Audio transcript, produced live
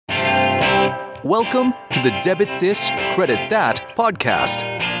Welcome to the Debit This, Credit That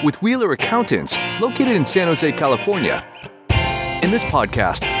podcast with Wheeler Accountants located in San Jose, California. In this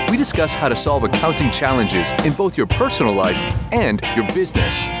podcast, we discuss how to solve accounting challenges in both your personal life and your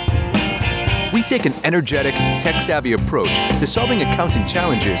business. We take an energetic, tech-savvy approach to solving accounting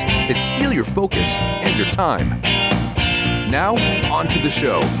challenges that steal your focus and your time. Now, on to the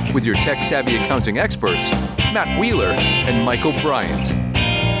show with your tech-savvy accounting experts, Matt Wheeler and Michael Bryant.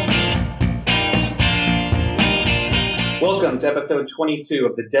 Welcome to episode 22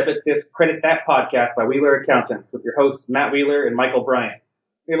 of the Debit This, Credit That podcast by Wheeler Accountants with your hosts Matt Wheeler and Michael Bryant.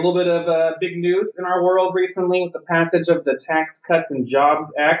 We have a little bit of big news in our world recently with the passage of the Tax Cuts and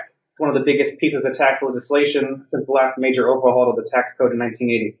Jobs Act. It's one of the biggest pieces of tax legislation since the last major overhaul of the tax code in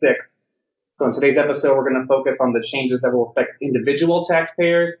 1986. So in today's episode, we're going to focus on the changes that will affect individual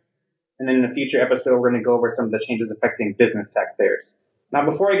taxpayers. And then in a future episode, we're going to go over some of the changes affecting business taxpayers. Now,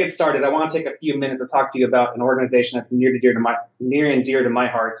 before I get started, I want to take a few minutes to talk to you about an organization that's near and dear to my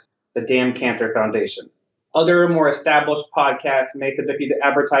heart, the Damn Cancer Foundation. Other more established podcasts may subject you to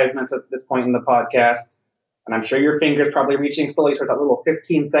advertisements at this point in the podcast, and I'm sure your finger's probably reaching slowly towards that little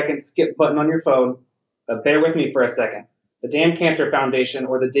 15-second skip button on your phone, but bear with me for a second. The Damn Cancer Foundation,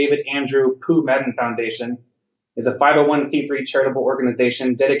 or the David Andrew Pooh Madden Foundation, is a 501c3 charitable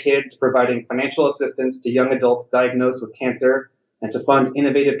organization dedicated to providing financial assistance to young adults diagnosed with cancer and to fund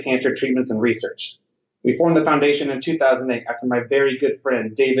innovative cancer treatments and research. We formed the foundation in 2008 after my very good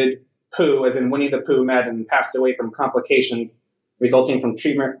friend, David Pooh, as in Winnie the Pooh Madden, passed away from complications resulting from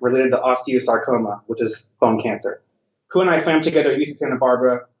treatment related to osteosarcoma, which is bone cancer. Pooh and I swam together at UC Santa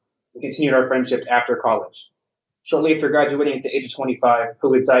Barbara and continued our friendship after college. Shortly after graduating at the age of 25, Pooh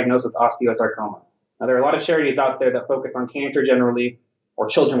was diagnosed with osteosarcoma. Now, there are a lot of charities out there that focus on cancer generally, or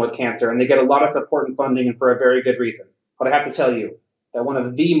children with cancer, and they get a lot of support and funding, and for a very good reason. But I have to tell you that one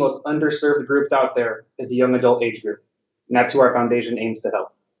of the most underserved groups out there is the young adult age group, and that's who our foundation aims to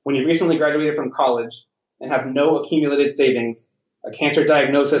help. When you recently graduated from college and have no accumulated savings, a cancer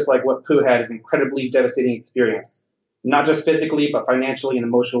diagnosis like what Pooh had is an incredibly devastating experience, not just physically, but financially and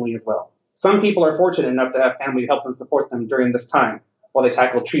emotionally as well. Some people are fortunate enough to have family help and support them during this time while they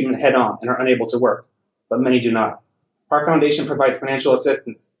tackle treatment head on and are unable to work, but many do not. Our foundation provides financial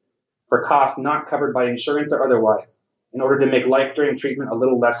assistance for costs not covered by insurance or otherwise, in order to make life during treatment a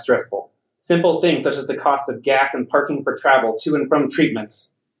little less stressful. Simple things such as the cost of gas and parking for travel to and from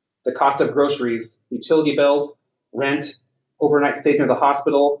treatments, the cost of groceries, utility bills, rent, overnight stays near the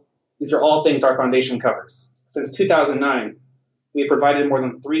hospital. These are all things our foundation covers. Since 2009, we have provided more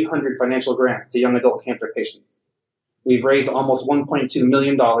than 300 financial grants to young adult cancer patients. We've raised almost $1.2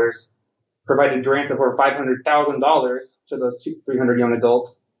 million, provided grants of over $500,000 to those 300 young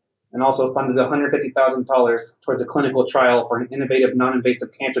adults, and also funded $150,000 towards a clinical trial for an innovative non-invasive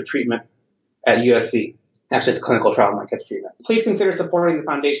cancer treatment at USC. Actually, it's a clinical trial, not cancer treatment. Please consider supporting the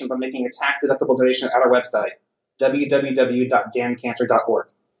foundation by making a tax-deductible donation at our website, www.damncancer.org.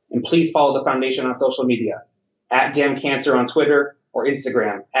 And please follow the foundation on social media, @DamnCancer on Twitter or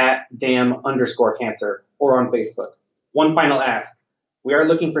Instagram, @Dam_cancer, or on Facebook. One final ask. We are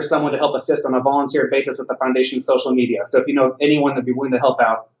looking for someone to help assist on a volunteer basis with the foundation's social media. So if you know of anyone that'd be willing to help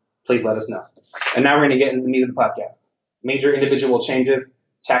out, please let us know. And now we're going to get into the meat of the podcast. Major individual changes,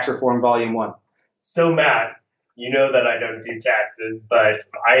 tax reform, volume 1. So Matt, you know that I don't do taxes, but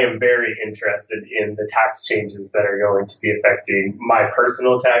I am very interested in the tax changes that are going to be affecting my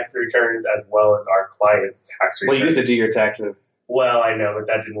personal tax returns as well as our clients' tax returns. Well, you used to do your taxes. Well, I know, but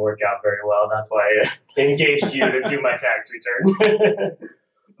that didn't work out very well. That's why I engaged you to do my tax return.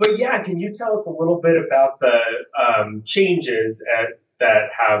 But yeah, can you tell us a little bit about the changes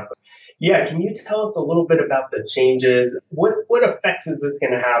can you tell us a little bit about the changes? What effects is this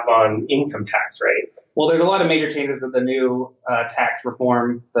going to have on income tax rates? Well, there's a lot of major changes with the new tax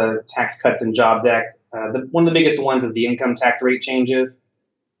reform, the Tax Cuts and Jobs Act. One of the biggest ones is the income tax rate changes.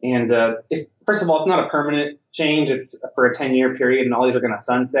 And first of all, it's not a permanent change. It's for a 10-year period, and all these are going to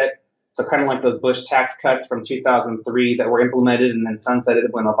sunset. So kind of like those Bush tax cuts from 2003 that were implemented and then sunsetted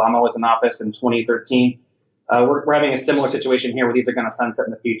when Obama was in office in 2013. We're having a similar situation here where these are going to sunset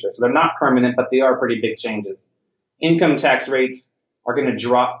in the future. So they're not permanent, but they are pretty big changes. Income tax rates are going to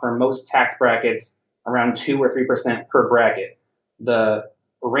drop for most tax brackets around 2 or 3% per bracket. The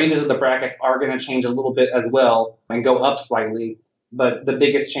ranges of the brackets are going to change a little bit as well and go up slightly. But the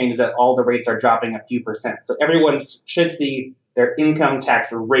biggest change is that all the rates are dropping a few percent. So everyone should see their income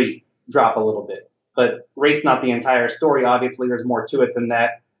tax rate drop a little bit. But rate's not the entire story. Obviously, there's more to it than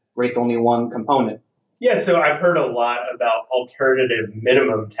that. Rate's only one component. Yeah, so I've heard a lot about alternative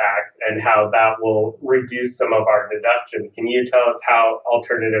minimum tax and how that will reduce some of our deductions. Can you tell us how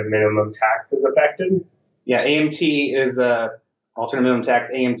alternative minimum tax is affected? Yeah, AMT is alternative minimum tax.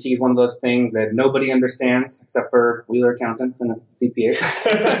 AMT is one of those things that nobody understands except for Wheeler accountants and CPAs.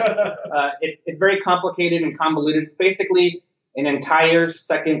 It's very complicated and convoluted. It's basically an entire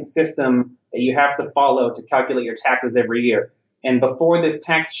second system that you have to follow to calculate your taxes every year. And before this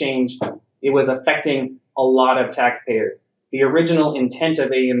tax change, it was affecting a lot of taxpayers. The original intent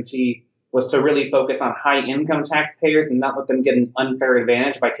of AMT was to really focus on high income taxpayers and not let them get an unfair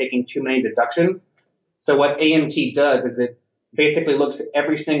advantage by taking too many deductions. So what AMT does is it basically looks at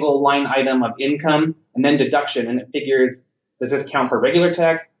every single line item of income and then deduction, and it figures, does this count for regular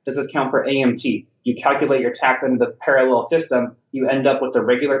tax? Does this count for AMT? You calculate your tax under this parallel system. You end up with the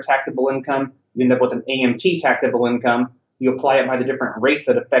regular taxable income. You end up with an AMT taxable income. You apply it by the different rates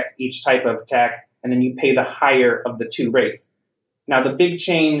that affect each type of tax, and then you pay the higher of the two rates. Now, the big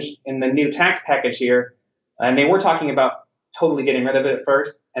change in the new tax package here, and they were talking about totally getting rid of it at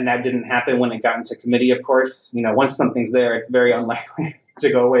first, and that didn't happen when it got into committee, of course. Once something's there, it's very unlikely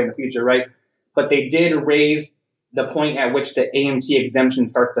to go away in the future, right? But they did raise the point at which the AMT exemption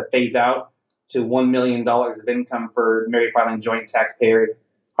starts to phase out to $1 million of income for married filing joint taxpayers,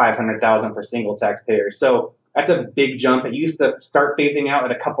 $500,000 for single taxpayers. So that's a big jump. It used to start phasing out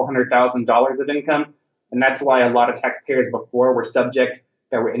at a couple $100,000 of income, and that's why a lot of taxpayers before were subject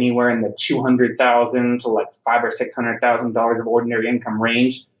that were anywhere in the $200,000 to like $500,000 or $600,000 of ordinary income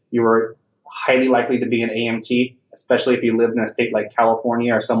range. You were highly likely to be an AMT, especially if you lived in a state like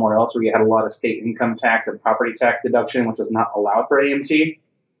California or somewhere else where you had a lot of state income tax and property tax deduction, which was not allowed for AMT.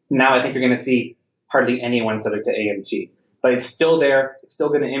 Now I think you're going to see hardly anyone subject to AMT. But it's still there. It's still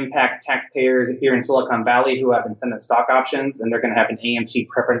going to impact taxpayers here in Silicon Valley who have incentive stock options, and they're going to have an AMT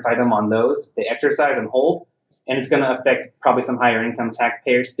preference item on those if they exercise and hold. And it's going to affect probably some higher income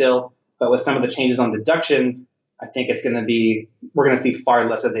taxpayers still. But with some of the changes on deductions, I think we're going to see far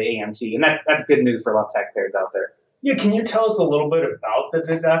less of the AMT. And that's good news for a lot of taxpayers out there. Yeah, can you tell us a little bit about the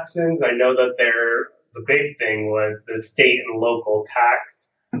deductions? I know that the big thing was the state and local tax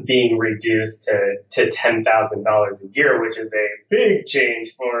being reduced to $10,000 a year, which is a big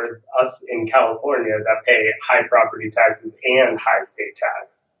change for us in California that pay high property taxes and high state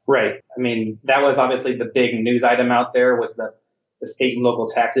tax. Right. I mean, that was obviously the big news item out there was the state and local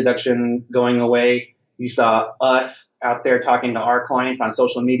tax deduction going away. You saw us out there talking to our clients on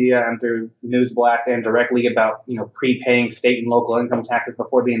social media and through news blasts and directly about, prepaying state and local income taxes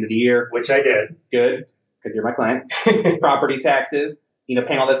before the end of the year. Which I did. Good, because you're my client. Property taxes,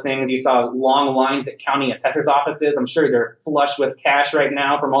 paying all those things. You saw long lines at county assessors' offices. I'm sure they're flush with cash right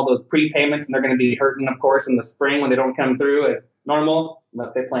now from all those prepayments, and they're going to be hurting, of course, in the spring when they don't come through as normal,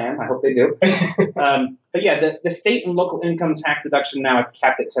 unless they plan. I hope they do. But yeah, the state and local income tax deduction now is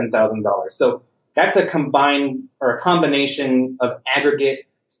capped at $10,000. So that's a combination of aggregate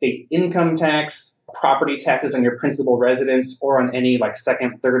state income tax, property taxes on your principal residence or on any like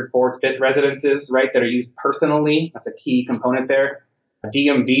second, third, fourth, fifth residences, right, that are used personally. That's a key component there.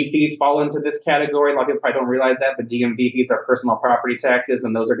 DMV fees fall into this category. A lot of people probably don't realize that, but DMV fees are personal property taxes,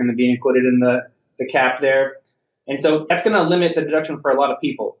 and those are going to be included in the cap there. And so that's going to limit the deduction for a lot of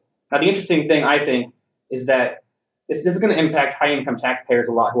people. Now, the interesting thing, I think, is that this is going to impact high-income taxpayers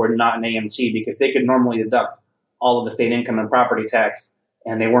a lot who are not in AMT because they could normally deduct all of the state income and property tax,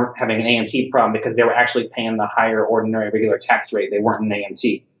 and they weren't having an AMT problem because they were actually paying the higher ordinary regular tax rate. They weren't in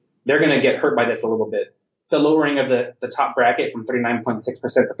AMT. They're going to get hurt by this a little bit. The lowering of the top bracket from 39.6%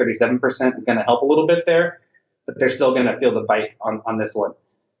 to 37% is going to help a little bit there, but they're still going to feel the bite on this one.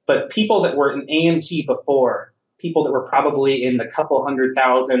 But people that were in AMT before, people that were probably in the couple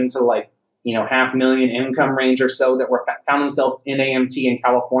 $100,000 to like, $500,000 income range or so that found themselves in AMT in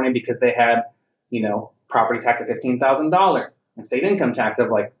California because they had, property tax of $15,000 and state income tax of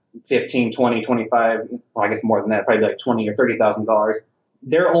like 15, 20, 25, well, I guess more than that, probably like $20,000 or $30,000.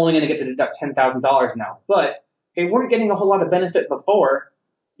 They're only going to get to deduct $10,000 now. But they weren't getting a whole lot of benefit before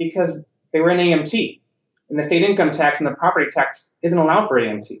because they were in AMT. And the state income tax and the property tax isn't allowed for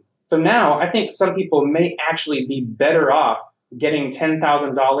AMT. So now I think some people may actually be better off getting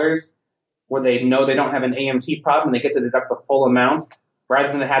 $10,000 where they know they don't have an AMT problem and they get to deduct the full amount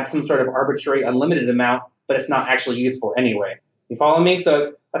rather than have some sort of arbitrary unlimited amount, but it's not actually useful anyway. You follow me?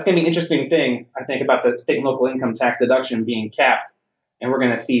 So that's going to be an interesting thing, I think, about the state and local income tax deduction being capped. And we're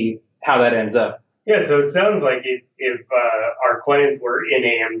going to see how that ends up. Yeah, so it sounds like if our clients were in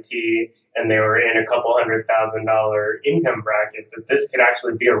AMT and they were in a couple $100,000 income bracket, that this could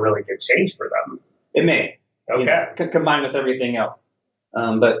actually be a really good change for them. It may. Okay. Combined with everything else.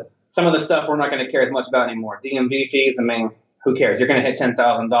 But some of the stuff we're not going to care as much about anymore. DMV fees, I mean, who cares? You're going to hit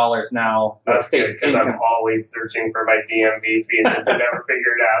 $10,000 now. That's good because I'm always searching for my DMV fees and I never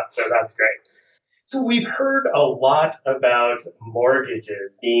figure it out. So that's great. So we've heard a lot about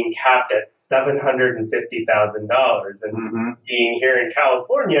mortgages being capped at $750,000. And being here in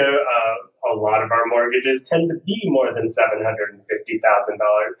California, a lot of our mortgages tend to be more than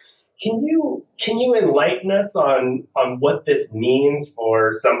 $750,000. Can you enlighten us on what this means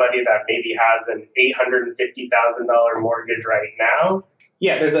for somebody that maybe has an $850,000 mortgage right now?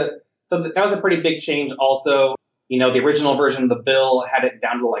 Yeah, that was a pretty big change also. You know, the original version of the bill had it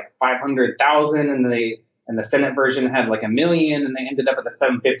down to like 500,000 and the Senate version had like 1 million, and they ended up at the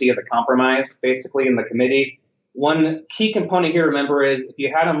 750 as a compromise, basically, in the committee. One key component here, remember, is if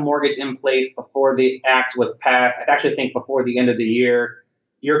you had a mortgage in place before the act was passed, I'd actually think before the end of the year,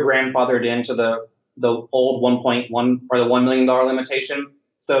 you're grandfathered into the old 1.1 or the $1 million limitation.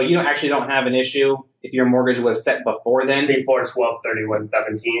 So you don't have an issue if your mortgage was set before then. Before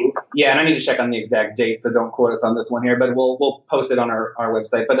 12/31/17. Yeah, and I need to check on the exact date, so don't quote us on this one here, but we'll post it on our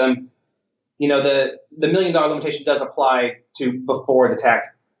website. But the $1 million limitation does apply to before the tax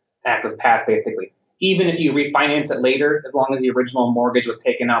act was passed, basically. Even if you refinance it later, as long as the original mortgage was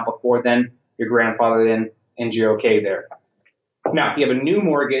taken out before then, you're grandfathered in and you're okay there. Now, if you have a new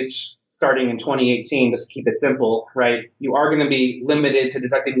mortgage starting in 2018, just to keep it simple, right, you are going to be limited to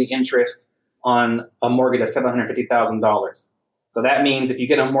deducting the interest on a mortgage of $750,000. So that means if you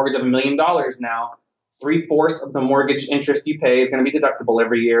get a mortgage of $1 million now, 3/4 of the mortgage interest you pay is going to be deductible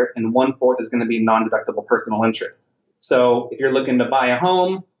every year, and 1/4 is going to be non-deductible personal interest. So if you're looking to buy a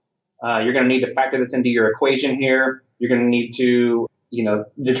home, you're going to need to factor this into your equation here. You're going to need to,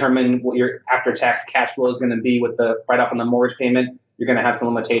 determine what your after-tax cash flow is going to be with the write-off on the mortgage payment. You're going to have some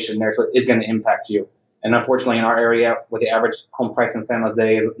limitation there, so it is going to impact you. And unfortunately, in our area, where the average home price in San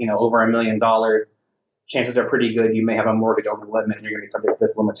Jose is, over $1 million, chances are pretty good you may have a mortgage over the limit and you're going to be subject to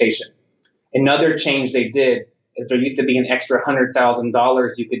this limitation. Another change they did is there used to be an extra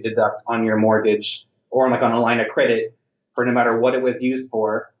 $100,000 you could deduct on your mortgage or on a line of credit for no matter what it was used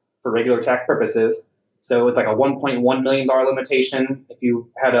for regular tax purposes. So it's like a $1.1 million limitation if you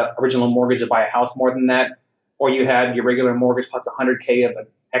had an original mortgage to buy a house more than that, or you had your regular mortgage plus $100K of an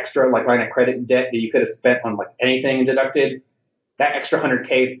extra line of credit debt that you could have spent on anything and deducted. That extra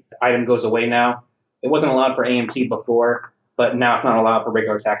 $100K item goes away now. It wasn't allowed for AMT before, but now it's not allowed for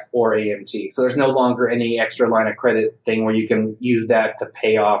regular tax or AMT. So there's no longer any extra line of credit thing where you can use that to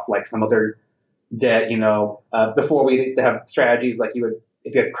pay off some other debt. Before we used to have strategies like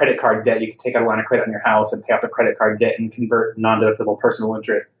if you had credit card debt, you could take out a line of credit on your house and pay off the credit card debt and convert non-deductible personal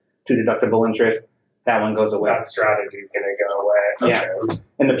interest to deductible interest. That one goes away. That strategy is going to go away. Yeah. Okay.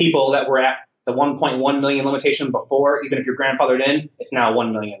 And the people that were at the 1.1 million limitation before, even if you're grandfathered in, it's now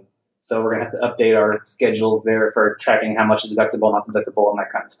 1 million. So we're going to have to update our schedules there for tracking how much is deductible, not deductible, and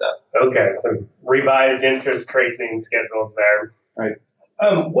that kind of stuff. Okay, so revised interest tracing schedules there. Right.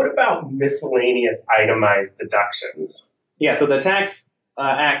 What about miscellaneous itemized deductions? Yeah, so the Tax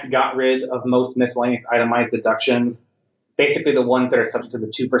Act got rid of most miscellaneous itemized deductions, basically the ones that are subject to the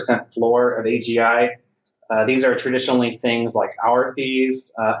 2% floor of AGI. These are traditionally things like our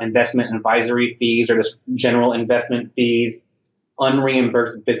fees, investment advisory fees, or just general investment fees,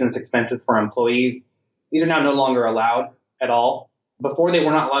 unreimbursed business expenses for employees. These are now no longer allowed at all. Before, they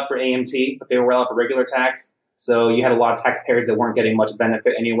were not allowed for AMT, but they were allowed for regular tax. So you had a lot of taxpayers that weren't getting much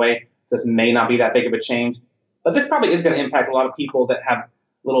benefit anyway. This may not be that big of a change. But this probably is going to impact a lot of people that have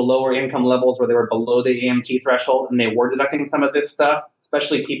little lower income levels where they were below the AMT threshold and they were deducting some of this stuff,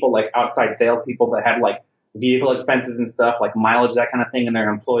 especially people like outside sales people that had vehicle expenses and stuff like mileage, that kind of thing, and their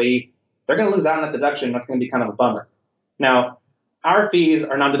employee. They're going to lose out on that deduction. That's going to be kind of a bummer. Now, our fees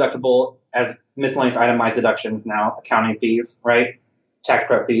are non-deductible as miscellaneous itemized deductions now, accounting fees, right? Tax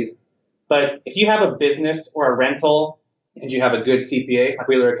prep fees. But if you have a business or a rental and you have a good CPA, like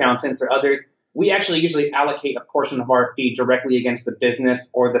Wheeler Accountants or others, we actually usually allocate a portion of our fee directly against the business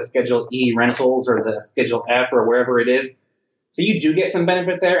or the Schedule E rentals or the Schedule F or wherever it is. So you do get some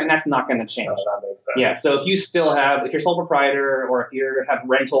benefit there, and that's not going to change. Oh, that makes sense. Yeah, so if you're sole proprietor or if you have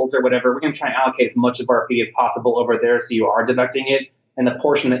rentals or whatever, we're going to try and allocate as much of our fee as possible over there so you are deducting it. And the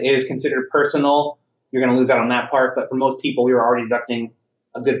portion that is considered personal, you're going to lose out on that part. But for most people, we were already deducting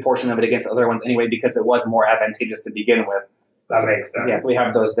a good portion of it against other ones anyway because it was more advantageous to begin with. That makes sense. Yeah, so we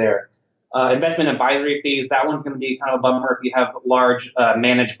have those there. Investment advisory fees, that one's going to be kind of a bummer. If you have large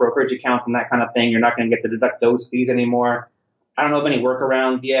managed brokerage accounts and that kind of thing, you're not going to get to deduct those fees anymore. I don't know of any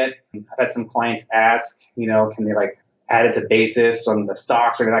workarounds yet. I've had some clients ask, can they add it to basis on the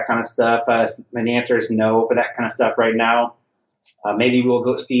stocks or that kind of stuff? And the answer is no for that kind of stuff right now. Maybe we'll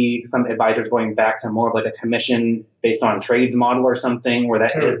go see some advisors going back to more of like a commission based on trades model or something where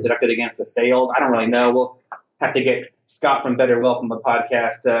that is deducted against the sales. I don't really know. We'll have to get Scott from Better Wealth on the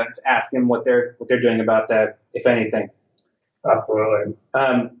podcast to ask him what they're doing about that, if anything. Absolutely.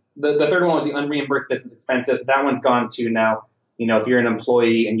 The third one was the unreimbursed business expenses. That one's gone too now. If you're an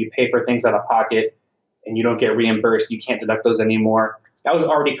employee and you pay for things out of pocket and you don't get reimbursed, you can't deduct those anymore. That was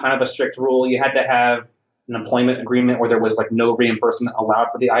already kind of a strict rule. You had to have an employment agreement where there was like no reimbursement allowed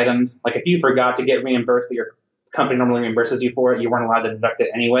for the items. Like if you forgot to get reimbursed, but your company normally reimburses you for it, you weren't allowed to deduct it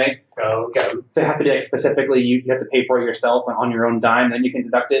anyway. Oh, okay. So it has to be like specifically you have to pay for it yourself on your own dime, then you can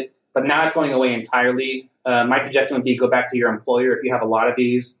deduct it. But now it's going away entirely. My suggestion would be go back to your employer. If you have a lot of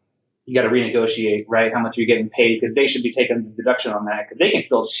these, you got to renegotiate, right? How much you're getting paid, because they should be taking the deduction on that, because they can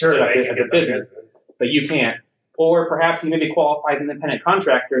still deduct it as a business, but you can't. Or perhaps you maybe qualify as an independent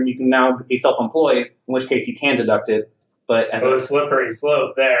contractor and you can now be self-employed, in which case you can deduct it. But as a slippery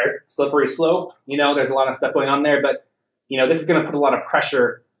slope there. Slippery slope. There's a lot of stuff going on there, but this is going to put a lot of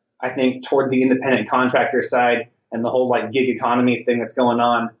pressure, I think, towards the independent contractor side and the whole like gig economy thing that's going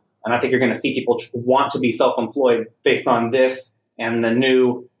on. And I think you're going to see people want to be self-employed based on this and the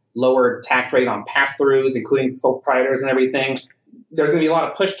new lower tax rate on pass-throughs, including sole proprietors and everything. There's going to be a lot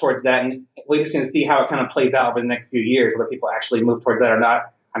of push towards that, and we're just going to see how it kind of plays out over the next few years, whether people actually move towards that or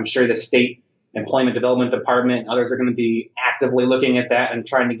not. I'm sure the state employment development department and others are going to be actively looking at that and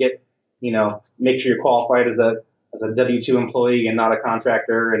trying to get, make sure you're qualified as a W-2 employee and not a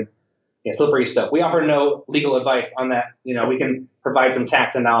contractor, and slippery stuff. We offer no legal advice on that. We can provide some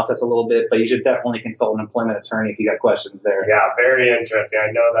tax analysis a little bit, but you should definitely consult an employment attorney if you got questions there. Yeah, very interesting.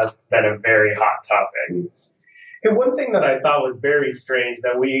 I know that's been a very hot topic. And one thing that I thought was very strange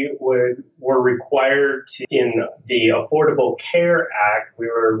that we were required to, in the Affordable Care Act, we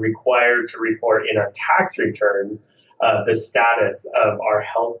were required to report in our tax returns the status of our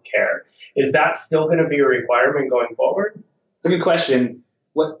health care. Is that still going to be a requirement going forward? It's a good question.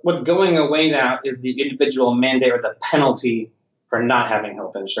 What's going away now is the individual mandate or the penalty for not having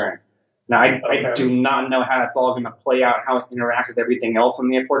health insurance. Now, I do not know how that's all going to play out, how it interacts with everything else in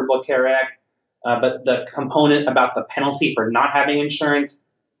the Affordable Care Act. But the component about the penalty for not having insurance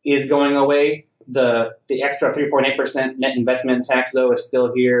is going away. The extra 3.8% net investment tax, though, is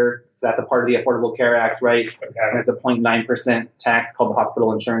still here. So that's a part of the Affordable Care Act, right? Okay. And there's a 0.9% tax called the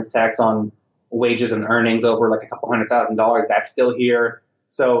hospital insurance tax on wages and earnings over like a couple $100,000. That's still here.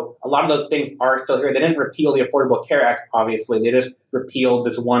 So a lot of those things are still here. They didn't repeal the Affordable Care Act, obviously. They just repealed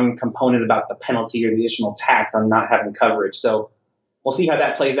this one component about the penalty or the additional tax on not having coverage. So we'll see how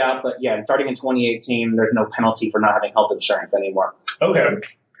that plays out. But yeah, starting in 2018, there's no penalty for not having health insurance anymore. Okay.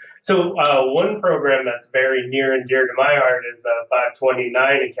 So one program that's very near and dear to my heart is a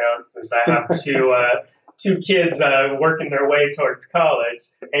 529 account, since I have two kids working their way towards college.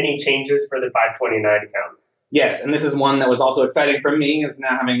 Any changes for the 529 accounts? Yes, and this is one that was also exciting for me, is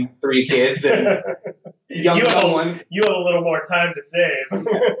now having 3 kids and young ones. You have a little more time to save.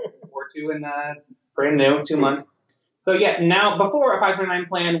 Or 2 and brand new, 2 months. So yeah, now before a 529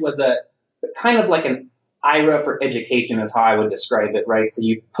 plan was a kind of like an IRA for education is how I would describe it, right? So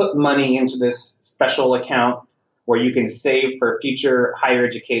you put money into this special account where you can save for future higher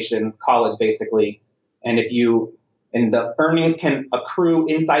education, college basically. And the earnings can accrue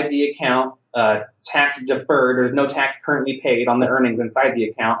inside the account, tax deferred. There's no tax currently paid on the earnings inside the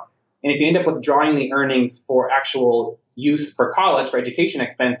account. And if you end up withdrawing the earnings for actual use for college, for education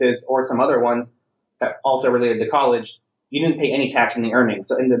expenses, or some other ones that also related to college, you didn't pay any tax on the earnings.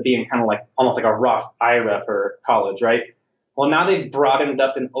 So it ended up being kind of like almost like a rough IRA for college, right? Well, now they've broadened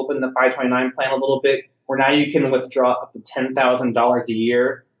up and opened the 529 plan a little bit, where now you can withdraw up to $10,000 a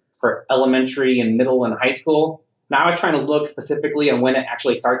year for elementary and middle and high school. Now I was trying to look specifically on when it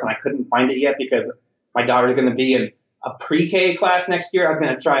actually starts, and I couldn't find it yet because my daughter's going to be in a pre-K class next year. I was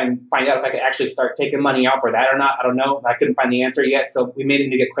going to try and find out if I could actually start taking money out for that or not. I don't know. I couldn't find the answer yet. So we may need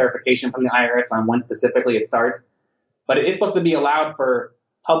to get clarification from the IRS on when specifically it starts. But it is supposed to be allowed for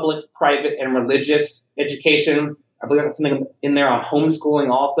public, private, and religious education. I believe there's something in there on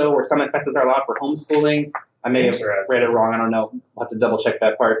homeschooling also, where some expenses are allowed for homeschooling. I may have read it wrong. I don't know. I'll have to double check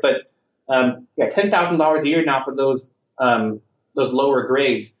that part. But $10,000 a year now for those lower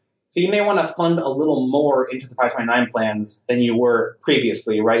grades. So you may want to fund a little more into the 529 plans than you were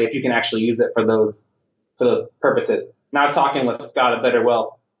previously, right? If you can actually use it for those purposes. Now I was talking with Scott at Better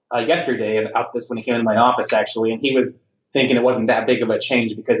Wealth yesterday about this when he came into my office actually, and he was thinking it wasn't that big of a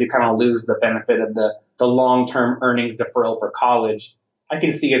change because you kind of lose the benefit of the long-term earnings deferral for college. I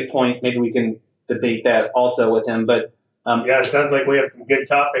can see his point. Maybe we can debate that also with him, but it sounds like we have some good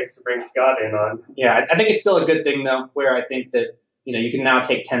topics to bring Scott in on. Yeah, I think it's still a good thing though, where I think that you can now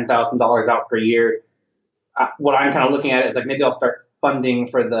take $10,000 out per year. What I'm kind of looking at is like maybe I'll start funding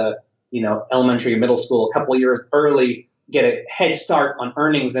for the, elementary, middle school a couple of years early, get a head start on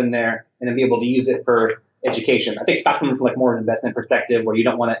earnings in there, and then be able to use it for education. I think Scott's coming from like more of an investment perspective where you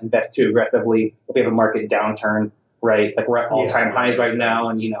don't want to invest too aggressively if we have a market downturn, right? Like we're at all-time highs right now,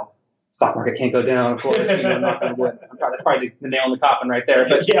 and stock market can't go down, of course. Knock on wood. That's probably the nail in the coffin right there.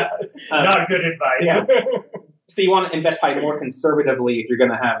 But not good advice. Yeah. So you want to invest probably more conservatively if you're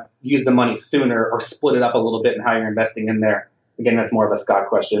going to use the money sooner or split it up a little bit in how you're investing in there. Again, that's more of a Scott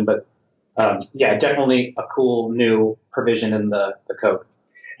question, but definitely a cool new provision in the code.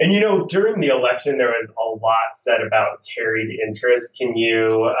 And during the election, there was a lot said about carried interest. Can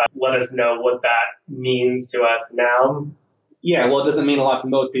you let us know what that means to us now? Yeah, well, it doesn't mean a lot to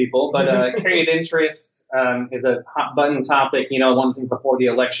most people, but carried interest is a hot button topic. One thing before the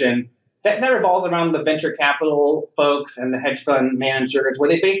election that revolves around the venture capital folks and the hedge fund managers, where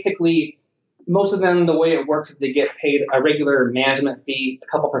they basically, most of them, the way it works is they get paid a regular management fee, a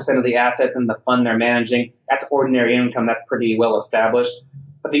couple % of the assets in the fund they're managing. That's ordinary income. That's pretty well established.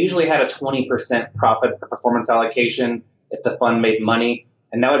 But they usually had a 20% profit or performance allocation if the fund made money.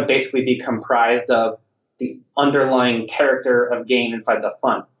 And that would basically be comprised of the underlying character of gain inside the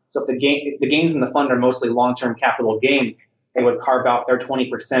fund. So if the gains in the fund are mostly long-term capital gains, they would carve out their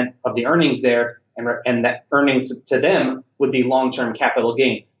 20% of the earnings there, and that earnings to them would be long-term capital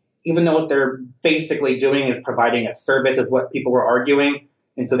gains. Even though what they're basically doing is providing a service, is what people were arguing,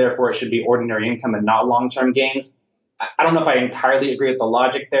 and so therefore it should be ordinary income and not long-term gains. I don't know if I entirely agree with the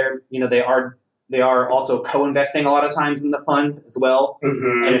logic there. They are also co-investing a lot of times in the fund as well,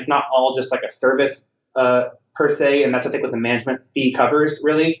 and it's not all just like a service per se, and that's I think what the management fee covers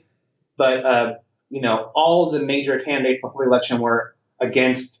really. But all of the major candidates before the election were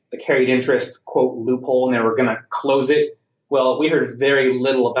against the carried interest quote loophole, and they were going to close it. Well, we heard very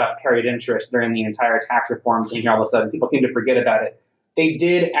little about carried interest during the entire tax reform thing here all of a sudden. People seem to forget about it. They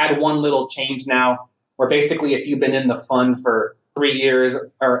did add one little change now, where basically if you've been in the fund for 3 years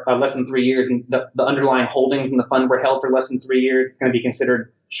or less than 3 years, and the underlying holdings in the fund were held for less than 3 years, it's going to be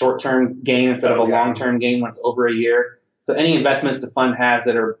considered short-term gain instead of a long-term gain when it's over a year. So any investments the fund has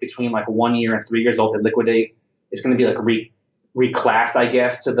that are between like 1 year and 3 years old that liquidate, it's going to be like reclassed, I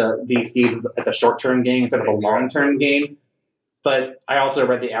guess, to the VCs as a short-term gain instead of a long-term gain. But I also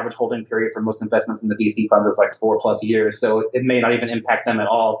read the average holding period for most investments in the VC funds is like 4+ years. So it may not even impact them at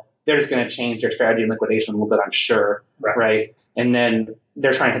all. They're just going to change their strategy and liquidation a little bit, I'm sure. Right? And then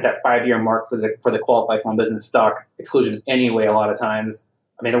they're trying to hit that 5-year mark for the qualified small business stock exclusion anyway, a lot of times.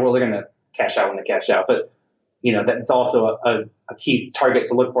 I mean, they're going to cash out when they cash out. But, that's also a key target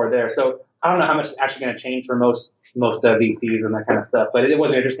to look for there. So I don't know how much it's actually going to change for most VCs and that kind of stuff. But it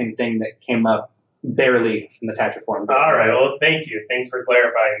was an interesting thing that came up barely in the tax reform. All right. Well, thank you. Thanks for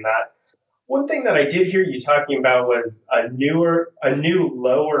clarifying that. One thing that I did hear you talking about was a new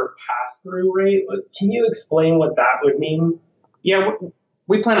lower pass-through rate. Can you explain what that would mean? Yeah,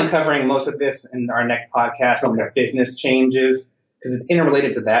 we plan on covering most of this in our next podcast on the business changes because it's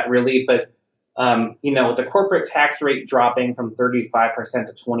interrelated to that really. But, with the corporate tax rate dropping from 35%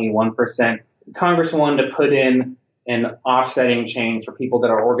 to 21%, Congress wanted to put in an offsetting change for people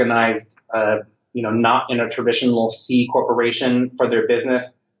that are organized, not in a traditional C corporation for their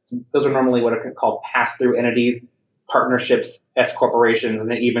business. So those are normally what are called pass-through entities, partnerships, S corporations, and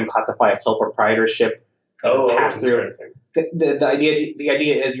they even classify a sole proprietorship as a pass-through. The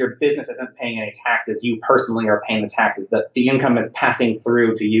idea is your business isn't paying any taxes. You personally are paying the taxes. The income is passing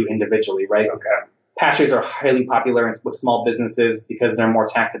through to you individually, right? Okay. Pass-throughs are highly popular with small businesses because they're more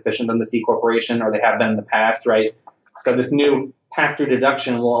tax efficient than the C corporation, or they have been in the past, right? So this new pass-through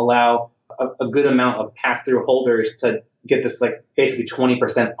deduction will allow a good amount of pass-through holders to get this like basically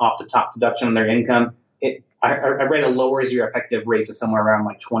 20% off the top deduction on their income. I read it lowers your effective rate to somewhere around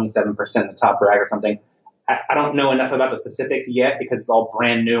like 27% in the top brag or something. I don't know enough about the specifics yet because it's all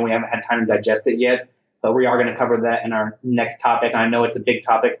brand new. We haven't had time to digest it yet, but we are going to cover that in our next topic. I know it's a big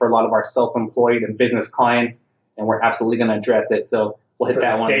topic for a lot of our self-employed and business clients, and we're absolutely going to address it. So we'll hit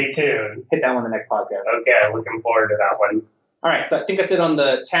that one. Stay tuned. Hit that one in the next podcast. Okay, looking forward to that one. All right, so I think that's it on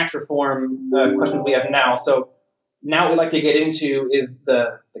the tax reform questions we have now. So now what we'd like to get into is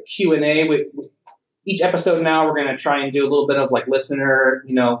the Q&A. Each episode now we're going to try and do a little bit of like listener,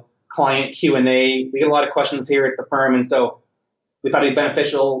 client Q&A. We get a lot of questions here at the firm, and so we thought it'd be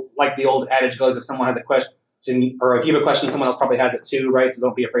beneficial, like the old adage goes, if someone has a question, or if you have a question, someone else probably has it too, right? So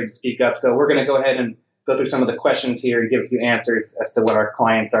don't be afraid to speak up. So we're going to go ahead and go through some of the questions here and give a few answers as to what our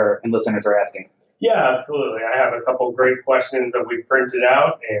clients and listeners are asking. Yeah, absolutely. I have a couple great questions that we printed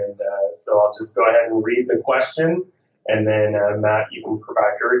out, and so I'll just go ahead and read the question. And then, Matt, you can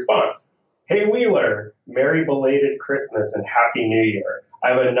provide your response. Hey, Wheeler, Merry belated Christmas and Happy New Year. I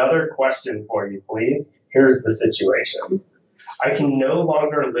have another question for you, please. Here's the situation. I can no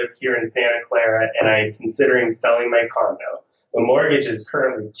longer live here in Santa Clara, and I am considering selling my condo. The mortgage is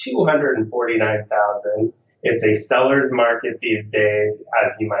currently $249,000. It's a seller's market these days,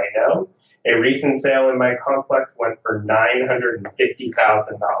 as you might know. A recent sale in my complex went for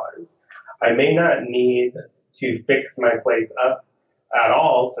 $950,000. I may not need to fix my place up at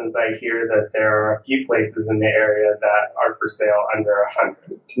all, since I hear that there are a few places in the area that are for sale under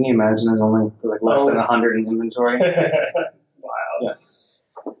 100. Can you imagine there's only less than 100 in inventory? It's wild. Yeah.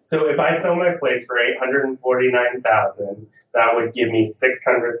 So if I sell my place for $849,000, that would give me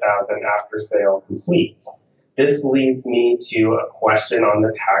 $600,000 after sale completes. This leads me to a question on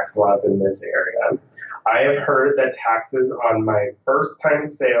the tax laws in this area. I have heard that taxes on my first time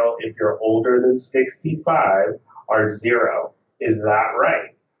sale, if you're older than 65, are zero. Is that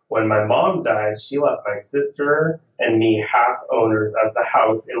right? When my mom died, she left my sister and me half owners of the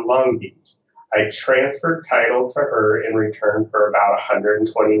house in Long Beach. I transferred title to her in return for about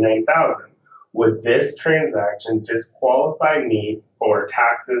 $129,000. Would this transaction disqualify me for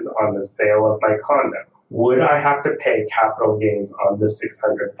taxes on the sale of my condo? Would I have to pay capital gains on the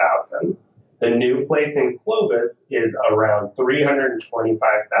 $600,000? The new place in Clovis is around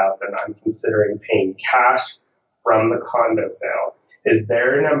 $325,000. I'm considering paying cash from the condo sale. Is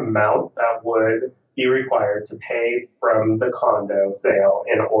there an amount that would be required to pay from the condo sale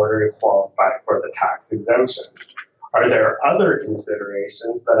in order to qualify for the tax exemption? Are there other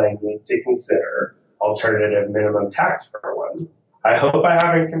considerations that I need to consider? Alternative minimum tax for one. I hope I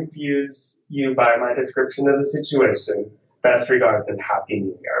haven't confused you by my description of the situation. Best regards and Happy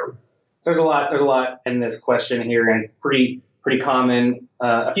New Year. So there's a lot in this question here, and it's pretty common.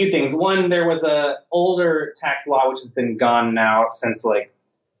 A few things. One, there was a older tax law which has been gone now since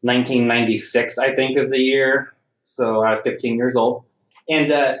 1996, I think is the year. So I was 15 years old,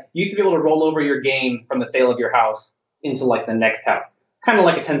 and you used to be able to roll over your gain from the sale of your house into the next house, kind of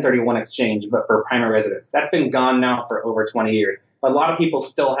like a 1031 exchange, but for primary residence. That's been gone now for over 20 years. But a lot of people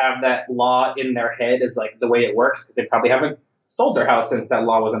still have that law in their head as the way it works, because they probably haven't sold their house since that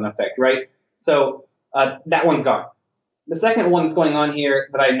law was in effect, right? So that one's gone. The second one that's going on here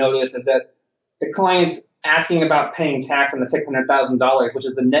that I noticed is that the client's asking about paying tax on the $600,000, which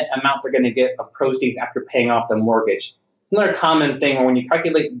is the net amount they're going to get of proceeds after paying off the mortgage. It's another common thing where when you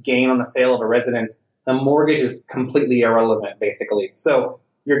calculate gain on the sale of a residence, the mortgage is completely irrelevant, basically. So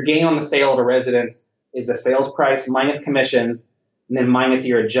your gain on the sale of a residence is the sales price minus commissions, and then minus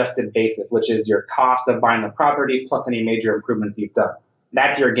your adjusted basis, which is your cost of buying the property plus any major improvements you've done.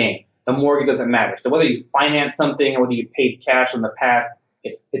 That's your gain. The mortgage doesn't matter. So whether you finance something or whether you paid cash in the past,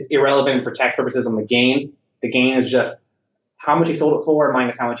 it's irrelevant for tax purposes on the gain. The gain is just how much you sold it for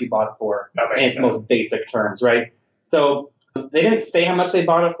minus how much you bought it for in its most basic terms, right? So they didn't say how much they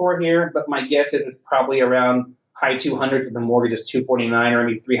bought it for here, but my guess is it's probably around high 200s if the mortgage is $249 or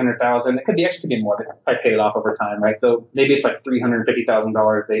maybe $300,000. It could be actually more. They probably paid it off over time, right? So maybe it's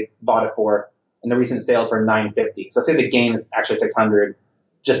 $350,000 they bought it for, and the recent sales for $950. So say the gain is actually $600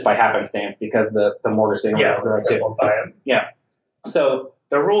 just by happenstance because the mortgage thing. Yeah. So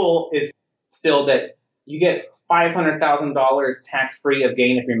the rule is still that you get $500,000 tax-free of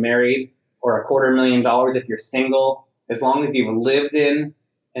gain if you're married, or $250,000 if you're single, as long as you've lived in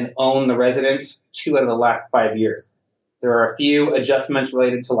and owned the residence 2 out of the last 5 years. There are a few adjustments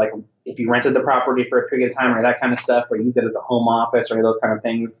related to if you rented the property for a period of time or that kind of stuff, or used it as a home office or those kind of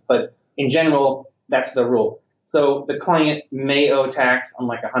things. But in general, that's the rule. So the client may owe tax on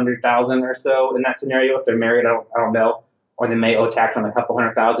 $100,000 or so in that scenario. If they're married, I don't know. Or they may owe tax on a couple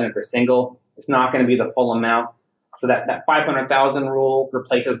 $100,000 if they're single. It's not going to be the full amount. So that $500,000 rule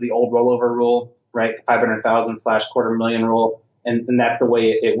replaces the old rollover rule, right? The $500,000 / $250,000 rule. And that's the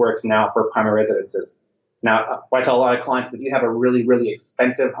way it works now for primary residences. Now, what I tell a lot of clients, if you have a really, really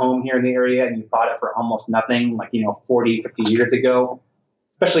expensive home here in the area and you bought it for almost nothing, 40, 50 years ago,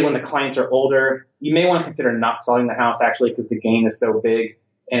 especially when the clients are older, you may want to consider not selling the house actually because the gain is so big.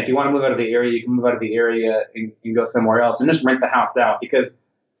 And if you want to move out of the area, you can move out of the area and go somewhere else and just rent the house out, because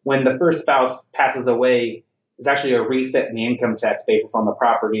when the first spouse passes away, there's actually a reset in the income tax basis on the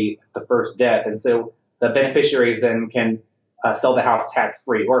property at the first death. And so the beneficiaries then can sell the house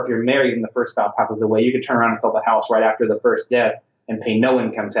tax-free. Or if you're married and the first spouse passes away, you could turn around and sell the house right after the first death and pay no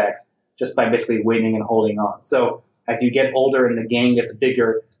income tax just by basically waiting and holding on. So as you get older and the gain gets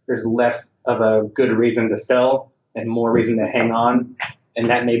bigger, there's less of a good reason to sell and more reason to hang on. And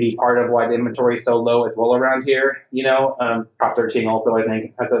that may be part of why the inventory is so low as well around here. Prop 13 also, I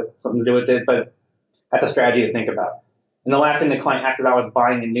think, has something to do with it. But that's a strategy to think about. And the last thing the client asked about was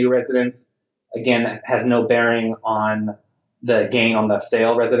buying a new residence. Again, that has no bearing on the gain on the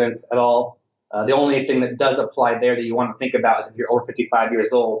sale residence at all. The only thing that does apply there that you want to think about is if you're over 55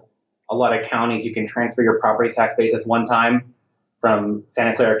 years old, a lot of counties you can transfer your property tax basis one time from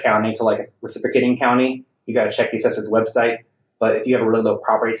Santa Clara County to like a reciprocating county. You got to check the assessor's website. But if you have a really low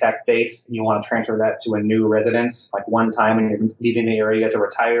property tax base and you want to transfer that to a new residence, like one time when you're leaving the area to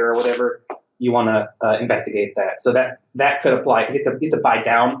retire or whatever, you want to investigate that. So that could apply because you have to buy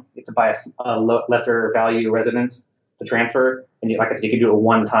down, you have to buy a lesser value residence to transfer. And like I said, you can do it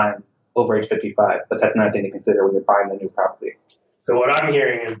one time over age 55, but that's another thing to consider when you're buying the new property. So what I'm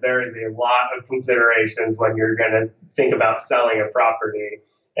hearing is there is a lot of considerations when you're going to think about selling a property.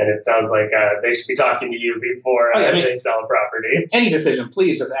 And it sounds like they should be talking to you before they sell a property. Any decision,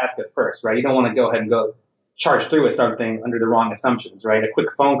 please just ask us first, right? You don't want to go ahead and go charge through with something under the wrong assumptions, right? A quick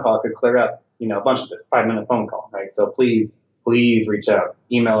phone call could clear up, a bunch of this 5-minute phone call, right? So please reach out,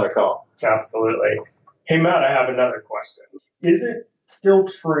 email or call. Absolutely. Hey, Matt, I have another question. Is it still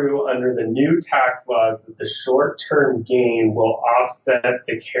true under the new tax laws that the short-term gain will offset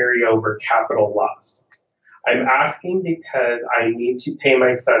the carryover capital loss? I'm asking because I need to pay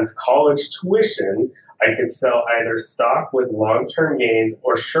my son's college tuition. I could sell either stock with long-term gains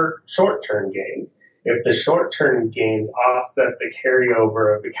or short-term gains. If the short-term gains offset the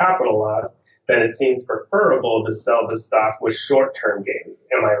carryover of the capital loss, then it seems preferable to sell the stock with short-term gains.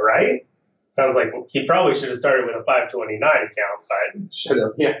 Am I right? Sounds like he probably should have started with a 529 account, but... Should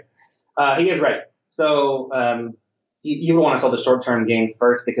have, yeah. He is right. So you would want to sell the short-term gains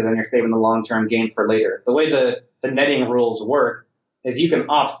first because then you're saving the long-term gains for later. The way the netting rules work is you can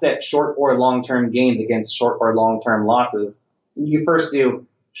offset short or long-term gains against short or long-term losses. You first do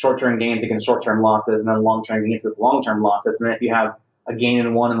short-term gains against short-term losses and then long-term gains against long-term losses. And then if you have a gain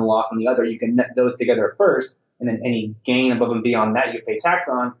in one and a loss in the other, you can net those together first. And then any gain above and beyond that you pay tax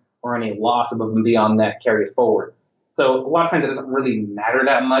on, or any loss above and beyond that carries forward. So a lot of times it doesn't really matter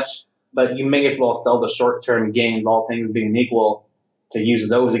that much, but you may as well sell the short-term gains, all things being equal, to use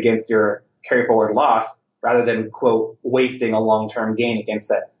those against your carry-forward loss rather than, quote, wasting a long-term gain against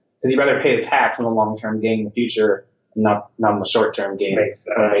that. Because you'd rather pay the tax on the long-term gain in the future, not on the short-term gain. Makes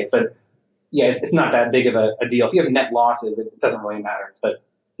sense. Right? But yeah, it's not that big of a deal. If you have net losses, it doesn't really matter. But,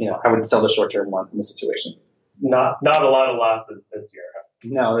 I would sell the short-term one in this situation. Not a lot of losses this year.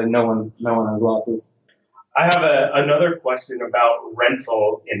 No, no one has losses. I have another question about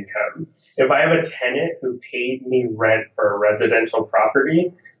rental income. If I have a tenant who paid me rent for a residential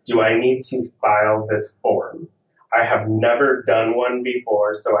property, do I need to file this form? I have never done one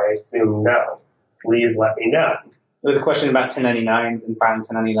before, so I assume no. Please let me know. There's a question about 1099s and filing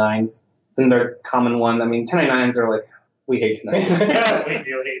 1099s. It's another common one. I mean, 1099s are like, we hate 1099s. We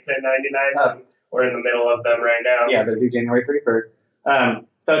do hate 1099s. We're in the middle of them right now. Yeah, they're due January 31st.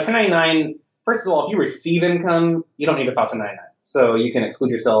 So 1099, first of all, if you receive income, you don't need to file 1099. So you can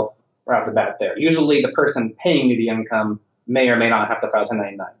exclude yourself right off the bat there. Usually the person paying you the income may or may not have to file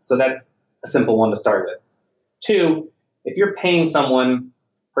 1099. So that's a simple one to start with. 2, if you're paying someone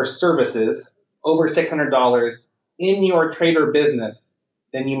for services over $600 in your trade or business,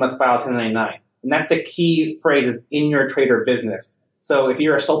 then you must file 1099. And that's the key phrase, is in your trade or business. So if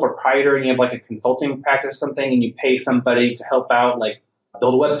you're a sole proprietor and you have like a consulting practice or something and you pay somebody to help out, like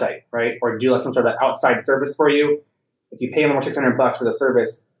build a website, right? Or do like some sort of outside service for you, if you pay them over $600 for the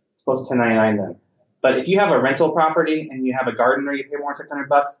service, it's supposed to 1099 then. But if you have a rental property and you have a gardener, you pay more than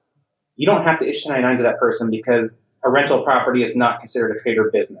 $600, you don't have to issue 1099 to that person because a rental property is not considered a trade or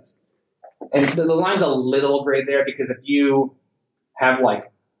business. And the line's a little gray there because if you have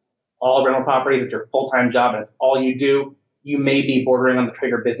like all rental properties, it's your full-time job and it's all you do, you may be bordering on the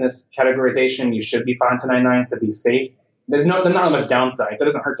trade or business categorization. You should be filing 1099s to be safe. There's not much downside. So it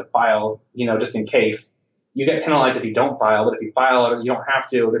doesn't hurt to file, just in case. You get penalized if you don't file, but if you file, you don't have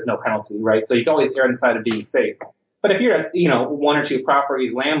to, there's no penalty, right? So you can always err on the side of being safe. But if you're a, 1 or 2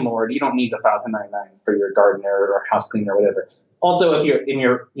 properties landlord, you don't need to file 1099s for your gardener or house cleaner or whatever. Also, if you're in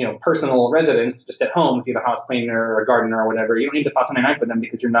your, personal residence, just at home, if you have a house cleaner or a gardener or whatever, you don't need to file 1099 for them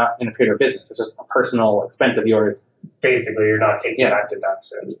because you're not in a trade or business. It's just a personal expense of yours. Basically, you're not taking that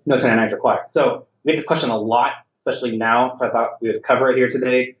deduction. No 1099s required. So we get this question a lot, especially now. So I thought we would cover it here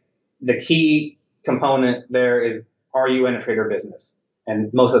today. The key component there is, are you in a trade or business?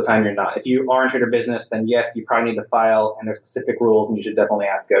 And most of the time you're not. If you are in trade or business, then yes, you probably need to file, and there's specific rules, and you should definitely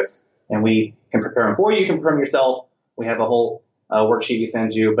ask us. And we can prepare them for you. You can prepare them yourself. We have a whole worksheet we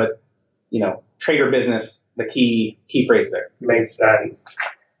send you. But, trade or business, the key phrase there. Makes sense.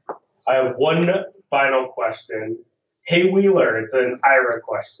 I have one final question. Hey, Wheeler, it's an IRA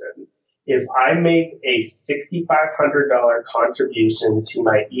question. If I make a $6,500 contribution to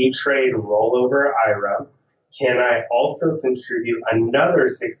my E-Trade rollover IRA, can I also contribute another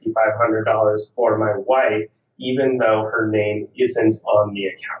 $6,500 for my wife, even though her name isn't on the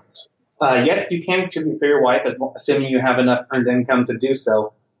account? Yes, you can contribute for your wife, assuming you have enough earned income to do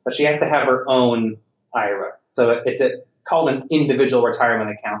so, but she has to have her own IRA. So it's called an individual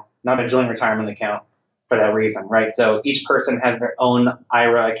retirement account, not a joint retirement account for that reason, right? So each person has their own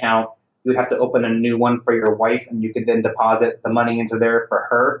IRA account. You would have to open a new one for your wife, and you could then deposit the money into there for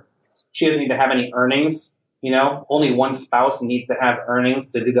her. She doesn't need to have any earnings. Only one spouse needs to have earnings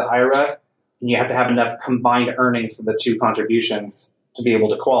to do the IRA, and you have to have enough combined earnings for the two contributions to be able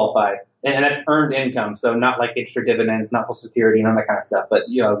to qualify. And that's earned income, so not like extra dividends, not Social Security, none of that kind of stuff, but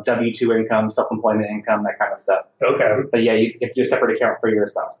W-2 income, self-employment income, that kind of stuff. Okay. But yeah, you have to do a separate account for your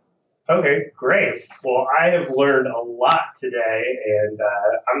spouse. Okay, great. Well, I have learned a lot today, and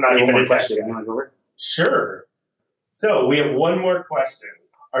I'm not even a question. You want to go over it? Sure. So we have one more question.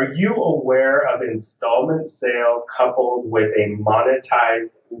 Are you aware of installment sale coupled with a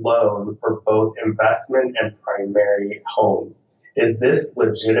monetized loan for both investment and primary homes? Is this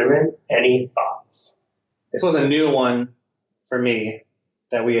legitimate? Any thoughts? This was a new one for me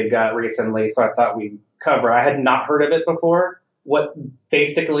that we had got recently, so I thought we'd cover. I had not heard of it before. What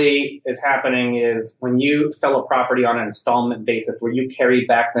basically is happening is when you sell a property on an installment basis where you carry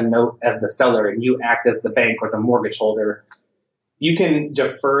back the note as the seller and you act as the bank or the mortgage holder, you can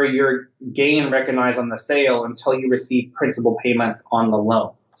defer your gain recognized on the sale until you receive principal payments on the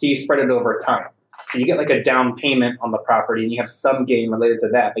loan. So you spread it over time. So you get like a down payment on the property and you have some gain related to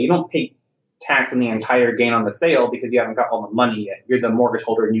that, but you don't pay tax on the entire gain on the sale because you haven't got all the money yet. You're the mortgage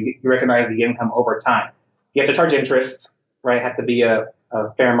holder and you recognize the income over time. You have to charge interest, right? It has to be a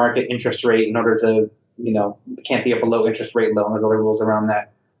fair market interest rate in order to, it can't be a below interest rate loan. There's other rules around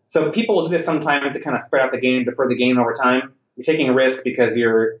that. So people will do this sometimes to kind of spread out the gain, defer the gain over time. You're taking a risk because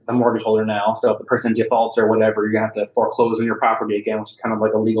you're the mortgage holder now. So if the person defaults or whatever, you're going to have to foreclose on your property again, which is kind of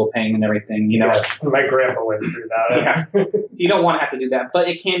like a legal pain and everything, Yes, my grandpa went through that. Yeah. You don't want to have to do that, but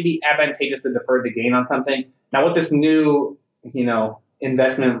it can be advantageous to defer the gain on something. Now, what this new,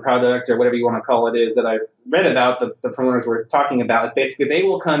 investment product or whatever you want to call it is that I read about, the promoters were talking about, is basically they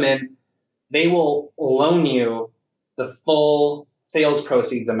will come in, they will loan you the full sales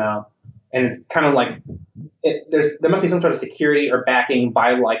proceeds amount. And it's kind of like there must be some sort of security or backing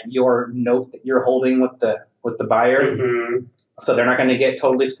by like your note that you're holding with the buyer. Mm-hmm. So they're not going to get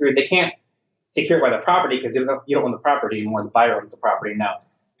totally screwed. They can't secure it by the property because you don't own the property anymore. The buyer owns the property now.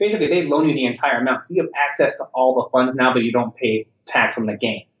 Basically, they loan you the entire amount. So you have access to all the funds now, but you don't pay tax on the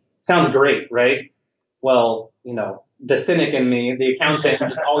gain. Sounds great, right? Well, the cynic in me, the accountant,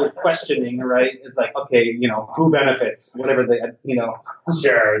 is always questioning, right? Is like, okay, who benefits? Whatever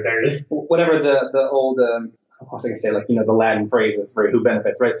Sure, whatever the old, what was I gonna say? Like, the Latin phrases for who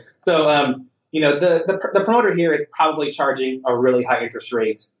benefits, right? So, the promoter here is probably charging a really high interest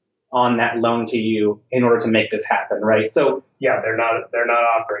rate on that loan to you in order to make this happen, right? So yeah, they're not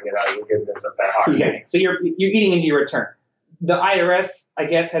offering it out of the goodness of their heart. Yeah, so you're eating into your return. The IRS, I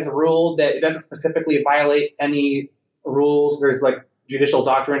guess, has ruled that it doesn't specifically violate any rules. There's like judicial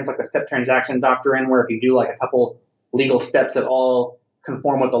doctrines, like the step transaction doctrine, where if you do like a couple legal steps that all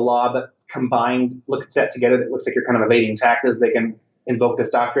conform with the law, but combined look at that together, it looks like you're kind of evading taxes, they can invoke this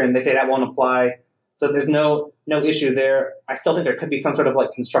doctrine. They say that won't apply. So there's no issue there. I still think there could be some sort of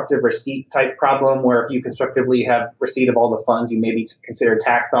like constructive receipt type problem where if you constructively have receipt of all the funds, you may be considered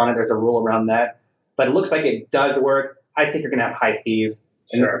taxed on it. There's a rule around that. But it looks like it does work. I think you're going to have high fees.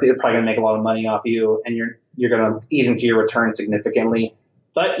 And Sure. they're probably going to make a lot of money off you, and you're going to eat into your return significantly.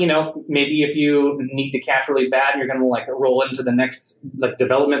 But, maybe if you need the cash really bad and you're going to like roll into the next like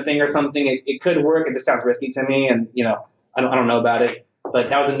development thing or something, it could work. It just sounds risky to me. And, I don't know about it. But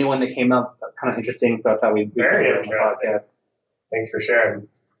that was a new one that came up, kind of interesting. So I thought we'd Very cover it on the interesting. podcast. Thanks for sharing.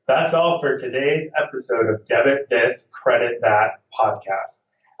 That's all for today's episode of Debit This, Credit That podcast.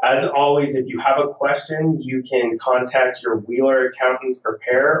 As always, if you have a question, you can contact your Wheeler Accountants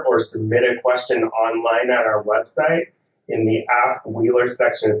Prepare or submit a question online at our website in the Ask Wheeler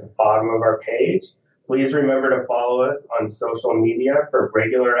section at the bottom of our page. Please remember to follow us on social media for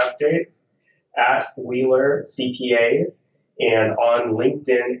regular updates at Wheeler CPAs and on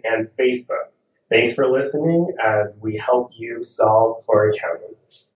LinkedIn and Facebook. Thanks for listening as we help you solve for accounting.